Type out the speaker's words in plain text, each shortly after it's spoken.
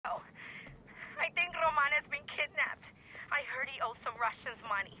Russians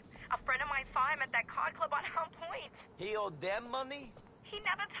money. A friend of mine saw him at that card club on Helm Point. He owed them money? He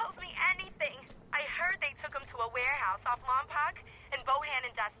never tells me anything. I heard they took him to a warehouse off Lompoc in Bohan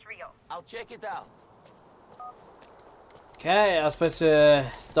Industrial. I'll check it out. Okay, I was supposed to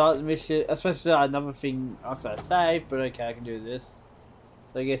start the mission. I was supposed to start another thing after I save, but okay, I can do this.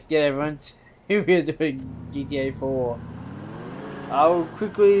 So I guess get everyone to we're doing GTA 4. I'll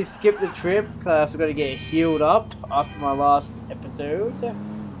quickly skip the trip because I also got to get healed up after my last episode.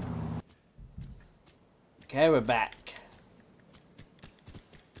 Okay, we're back.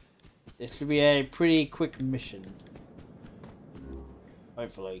 This should be a pretty quick mission.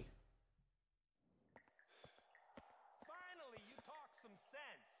 Hopefully. Finally, you talk some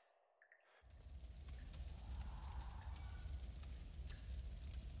sense.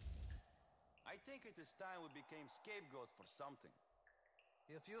 I think it is time we became scapegoats for something.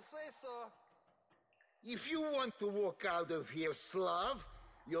 If you say so. If you want to walk out of here, Slav,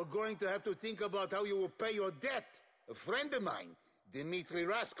 you're going to have to think about how you will pay your debt. A friend of mine, Dmitry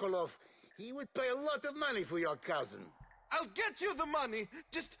Raskolov, he would pay a lot of money for your cousin. I'll get you the money,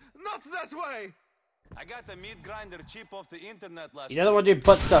 just not that way. I got a meat grinder cheap off the internet last You don't want to do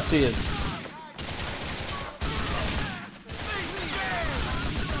butt stuff, do you?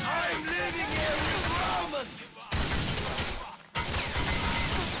 I'm living here with Roman!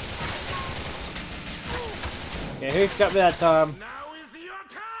 Okay, who got me that time? Now is your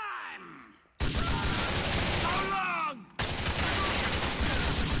time! How long?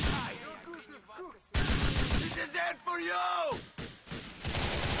 This is it for you!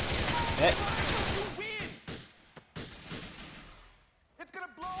 Okay. You win! It's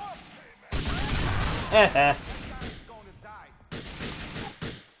gonna blow up. Haha. Guy's gonna die.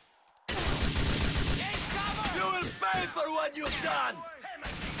 You will pay for what you've done!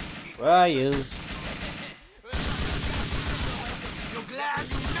 Where are you? You glad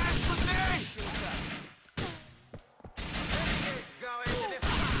you messed with me?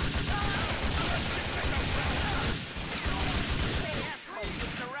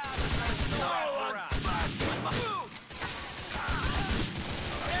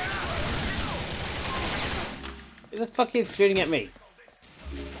 Who the fuck is shooting at me?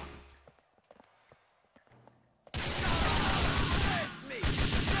 I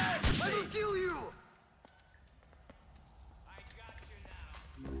will kill you!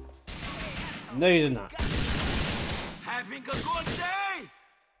 No, you did not. Having a good day?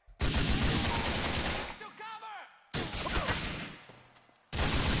 To cover!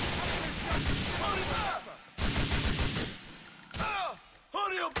 Who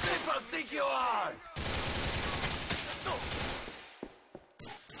do you people think you are?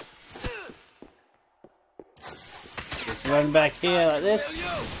 Just run back here like this. Will you?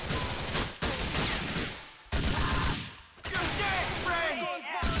 You're dead, friend!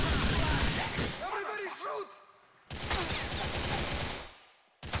 Everybody shoot!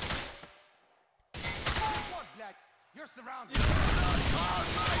 What, Black? You're surrounded. Oh,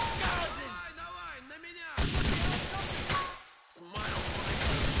 my cousin!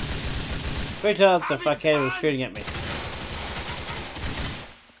 Wait till the fuckhead was shooting at me.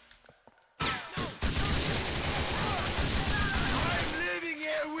 I'm living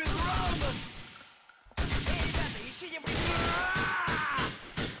here with Roman!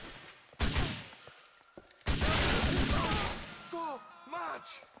 So much.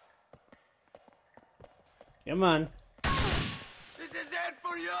 Come on. This is it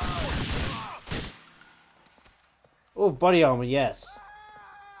for you! Oh, body armor, yes.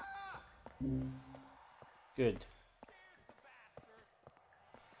 Good.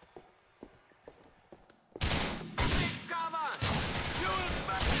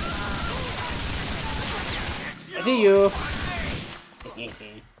 I see you.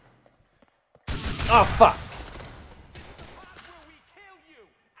 Oh fuck.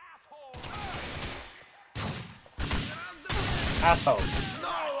 Asshole. No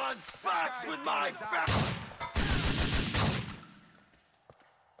one fucks with my family!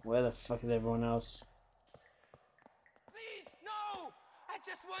 Where the fuck is everyone else? Please, no! I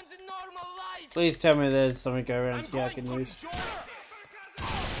just want a normal life! Please tell me there's something going around here I can use.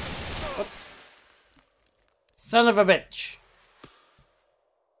 What? Son of a bitch!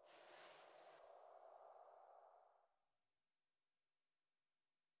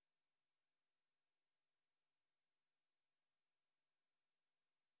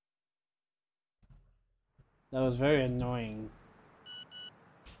 That was very annoying.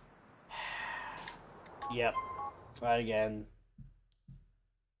 Yep. Try it again.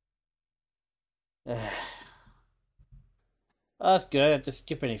 Oh, that's good. I don't have to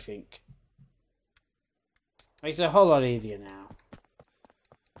skip anything. Makes it a whole lot easier now.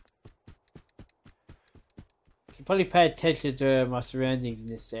 should probably pay attention to my surroundings in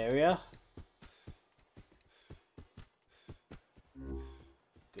this area.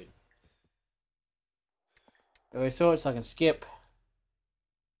 Good. There are sorts I can skip.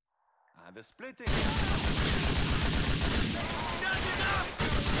 The splitting.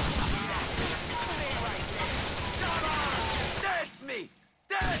 Test me!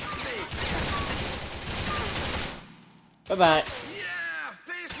 Test me! Bye bye. Yeah!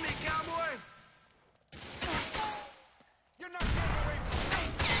 Face me, cowboy! You're not getting away from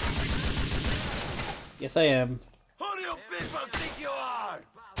me! Yes, I am. Who do you people think you are?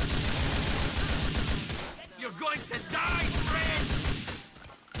 You're going to die, friend!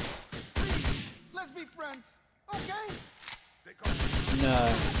 Please, let's be friends, okay? No.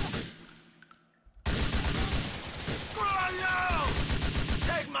 Screw you!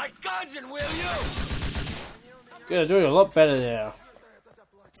 Take my cousin, will you? Good, I'm doing a lot better now.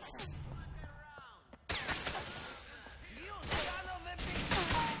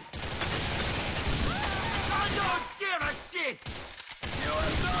 I don't give a shit! You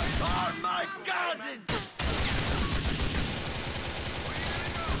are not harm my cousin!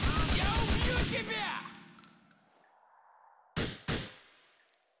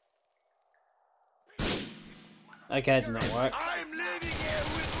 Okay, it did not work. I'm living here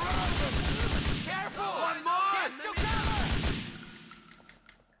with Robin! Careful! One more! Get to cover!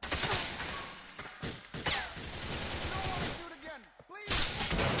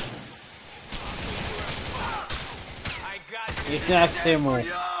 I got you. Exact same For more.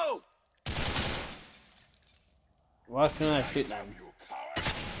 you! Why can't I shoot them?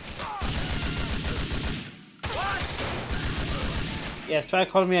 What? Yes, try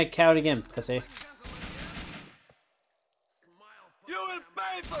calling me a coward again, pussy. You will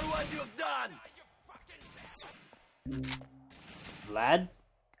pay for what you've done! Vlad?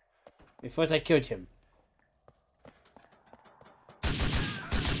 We thought I killed him.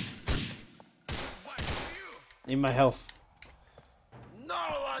 Need my health. No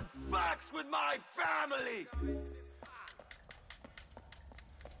one fucks with my family!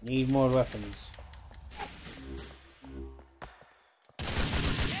 Need more weapons.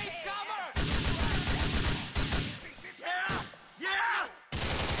 Take cover! Yeah! Yeah!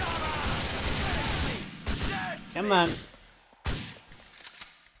 Come on.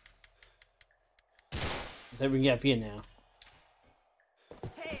 So we can get up here now.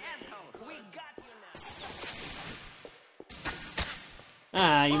 Hey, asshole, we got you now.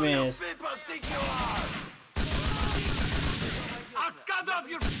 Ah, you Who do you missed. people think you are? I'll cut off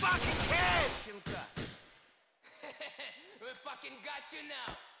your fucking head! We fucking got you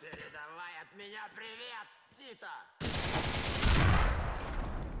now. Передавай от меня привет, Тита.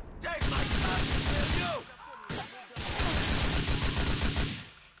 Take my cousin, will you?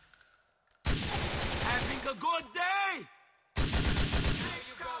 Having a good day? There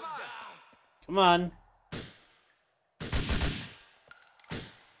you go down. Come on.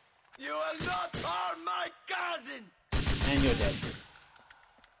 You will not harm my cousin! And you're dead.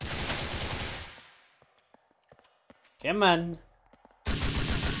 Come on.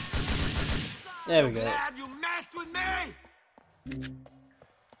 There we go. Glad you messed with me!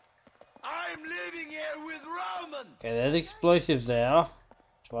 I'm living here with Roman! Okay, there's explosives there.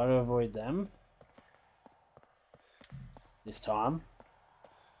 Try to avoid them. This time.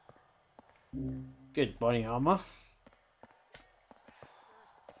 Good body armor.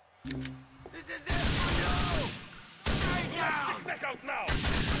 This is it for you! Stay down! Stick back out now!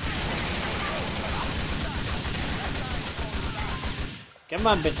 Come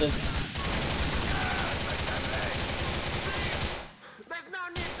on, bitches. There's no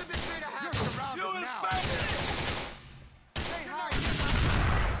need to be free to have you around You will now. pay! Say hi.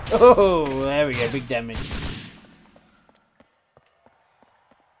 Oh, there we go. Big damage.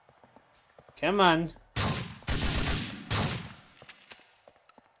 Come on.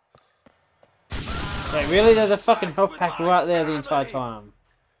 Wait, really? There's a fucking health pack right there the entire time.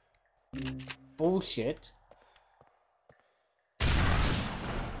 Bullshit.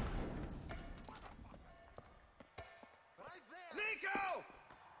 Nico!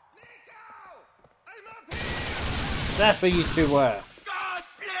 Nico! I'm up here! That's where you two were. God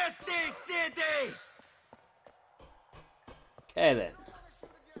bless this city! Okay then.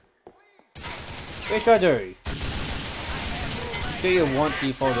 What should I do? Do you want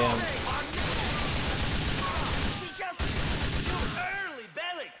to fall down? You early,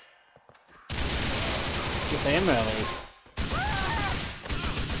 Belly! Yes, I am early.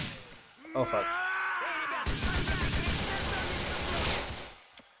 Oh fuck.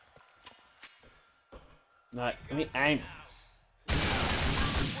 No, let me aim. Put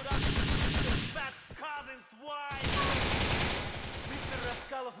up with fat cousin swine! Mr.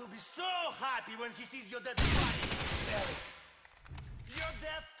 Raskalov will be so happy when he sees your dead body, Eric. Your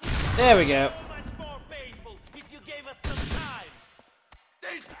death could There we go. be so much more painful if you gave us some time.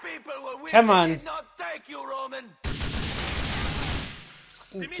 These people were weak. Come They on. did not take you, Roman.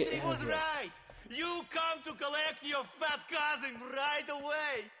 Dimitri was right. You come to collect your fat cousin right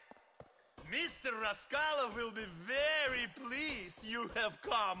away. Mr. Raskalov will be very pleased you have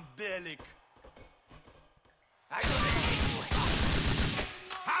come, Bellic. I don't need you.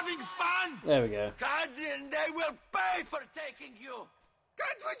 Having fun? There we go. Cousin, they will pay for taking you.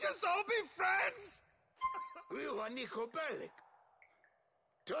 Can't we just all be friends? You are Nico Bellic.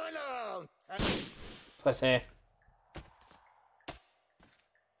 Turn around and... Plus here.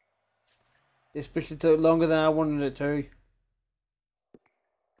 This mission took longer than I wanted it to.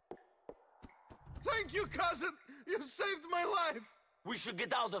 Thank you, cousin. You saved my life. We should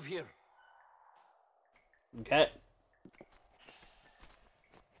get out of here. Okay.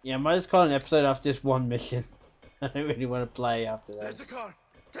 Yeah, I might just call an episode after this one mission. I don't really want to play after that. There's a car.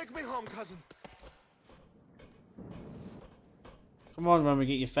 Take me home, cousin. Come on, Roman,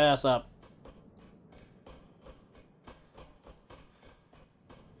 get your face up.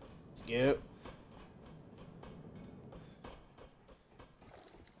 Let's go.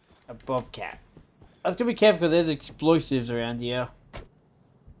 A bobcat. I was gonna be careful because there's explosives around here.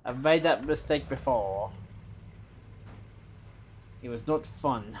 I've made that mistake before. It was not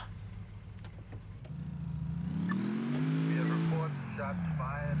fun. We have reports of shots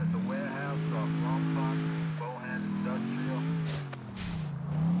fired at the warehouse off Lombok, Bohan Industrial.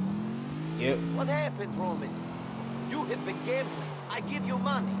 Let's go. What happened, Roman? You have been gambling. I give you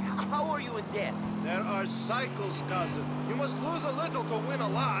money. How are you in debt? There are cycles, cousin. You must lose a little to win a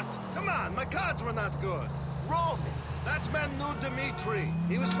lot. Come on, my cards were not good. Roman! That man knew Dmitri.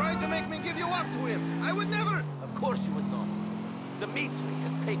 He was trying to make me give you up to him. I would never... Of course you would not. Dmitri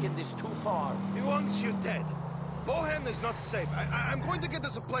has taken this too far. He wants you dead. Bohan is not safe. I'm going to get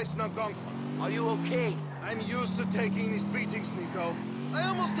us a place in Algonquin. Are you okay? I'm used to taking these beatings, Nico. I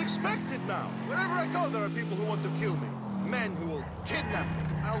almost expect it now. Wherever I go, there are people who want to kill me. Men who will kidnap me.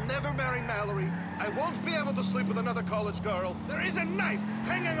 I'll never marry Mallory. I won't be able to sleep with another college girl. There is a knife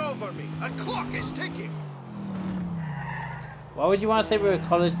hanging over me. A clock is ticking. Why would you want to say we're a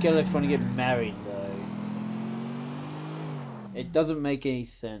college girl if you want to get married, though? It doesn't make any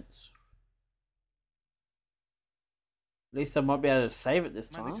sense. At least I might be able to save it this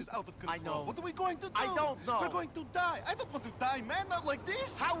time. Man, this is out of control. I know. What are we going to do? I don't know. We're going to die. I don't want to die, man. Not like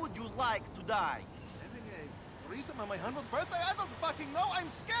this. How would you like to die? Having a threesome on my 100th birthday? I don't fucking know. I'm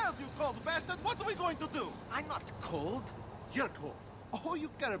scared, you cold bastard. What are we going to do? I'm not cold. You're cold. All you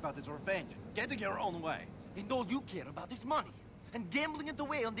care about is revenge. Getting your own way. And all you care about is money. And gambling it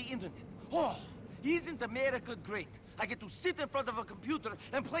away on the internet. Oh, isn't America great? I get to sit in front of a computer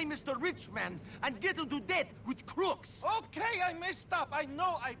and play Mr. Rich Man and get into debt with crooks. Okay, I messed up. I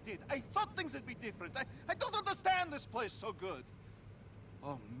know I did. I thought things would be different. I don't understand this place so good.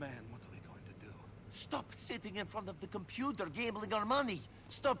 Oh, man, what are we going to do? Stop sitting in front of the computer gambling our money.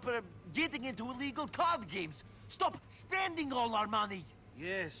 Stop getting into illegal card games. Stop spending all our money.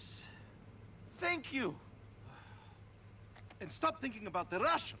 Yes. Thank you. And stop thinking about the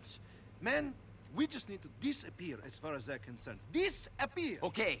Russians. Man, we just need to disappear as far as they're concerned. Disappear!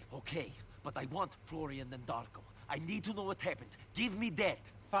 Okay. But I want Florian and Darko. I need to know what happened. Give me that.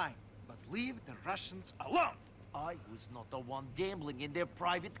 Fine, but leave the Russians alone. I was not the one gambling in their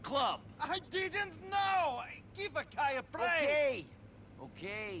private club. I didn't know! Give a guy a break!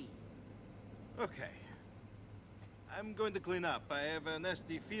 Okay. Okay. I'm going to clean up. I have a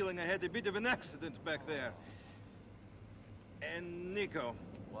nasty feeling I had a bit of an accident back there. And Nico.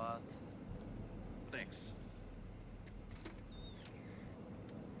 What? Thanks.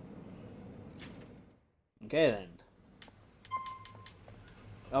 Okay then.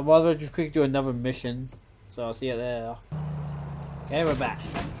 I might as well just quickly do another mission. So I'll see you there. Okay, we're back.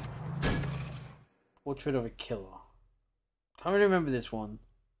 Portrait of a Killer. Can't really remember this one.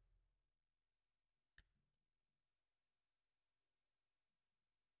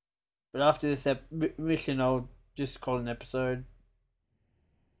 But after this mission, I'll just call it an episode.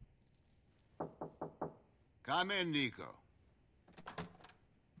 Come in, Nico.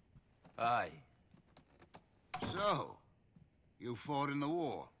 Aye. So, you fought in the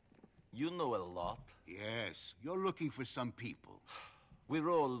war? You know a lot. Yes, you're looking for some people. We're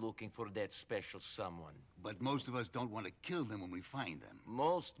all looking for that special someone. But most of us don't want to kill them when we find them.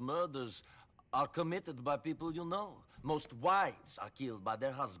 Most murders are committed by people you know. Most wives are killed by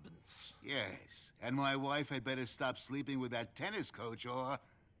their husbands. Yes, and my wife had better stop sleeping with that tennis coach or...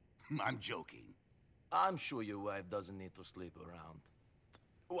 I'm joking. I'm sure your wife doesn't need to sleep around.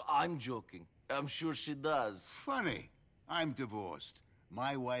 Well, I'm joking. I'm sure she does. Funny. I'm divorced.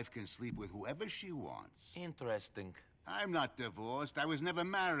 My wife can sleep with whoever she wants. Interesting. I'm not divorced. I was never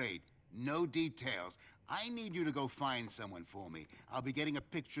married. No details. I need you to go find someone for me. I'll be getting a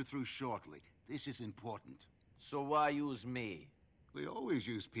picture through shortly. This is important. So why use me? We always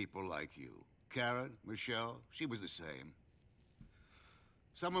use people like you. Karen, Michelle, she was the same.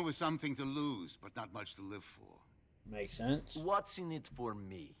 Someone with something to lose, but not much to live for. Makes sense. What's in it for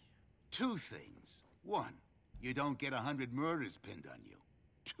me? Two things. One, you don't get 100 murders pinned on you.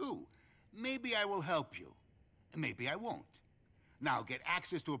 Two, maybe I will help you. Maybe I won't. Now get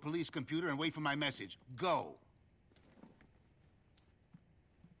access to a police computer and wait for my message. Go.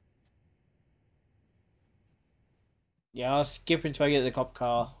 Yeah, I'll skip until I get the cop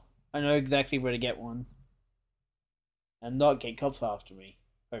car. I know exactly where to get one. And not get cops after me,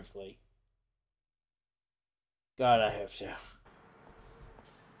 hopefully. God, I hope so.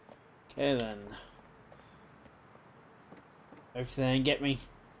 Okay then. Hopefully they don't get me.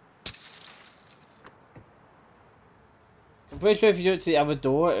 I'm pretty sure if you do it to the other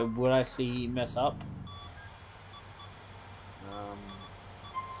door, it will actually mess up.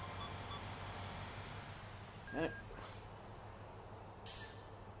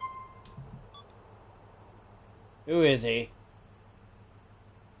 Who is he?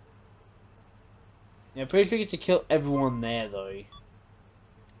 Yeah, pretty sure you get to kill everyone there, though.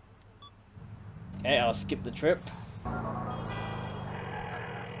 Okay, I'll skip the trip.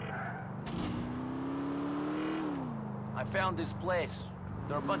 I found this place.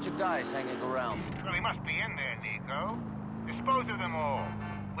 There are a bunch of guys hanging around. Well, he must be in there, Nico. Dispose of them all.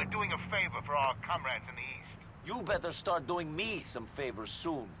 We're doing a favor for our comrades in the east. You better start doing me some favors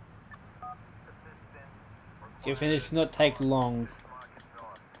soon. If this should not take long.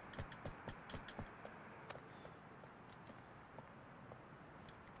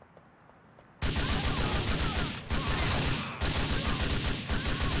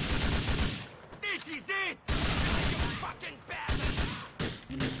 This is it! You fucking bastard!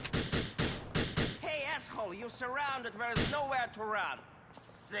 Hey, asshole, you surrounded. There is nowhere to run.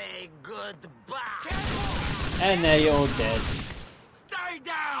 Say goodbye. And now you're all dead. Stay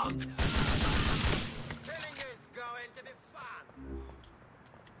down! Killing you is going to be fun.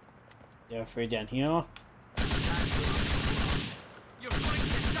 There are three down here. You're going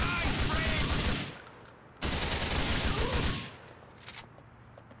to die, friend!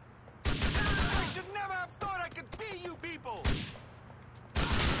 I should never have thought I could be you people!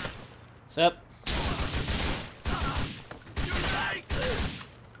 What's up?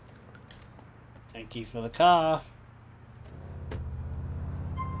 Thank you for the car.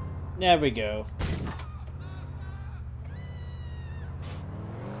 There we go.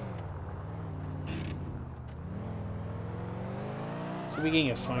 So we're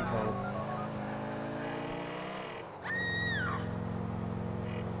getting a phone call.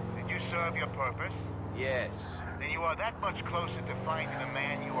 Did you serve your purpose? Yes. Then you are that much closer to finding the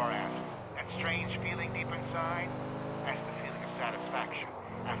man you are after. That strange feeling deep inside? That's the feeling of satisfaction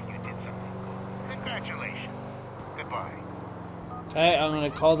after you did something good. Congratulations. Goodbye. Okay, I'm gonna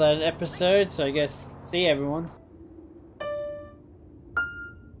call that an episode, so I guess see you everyone.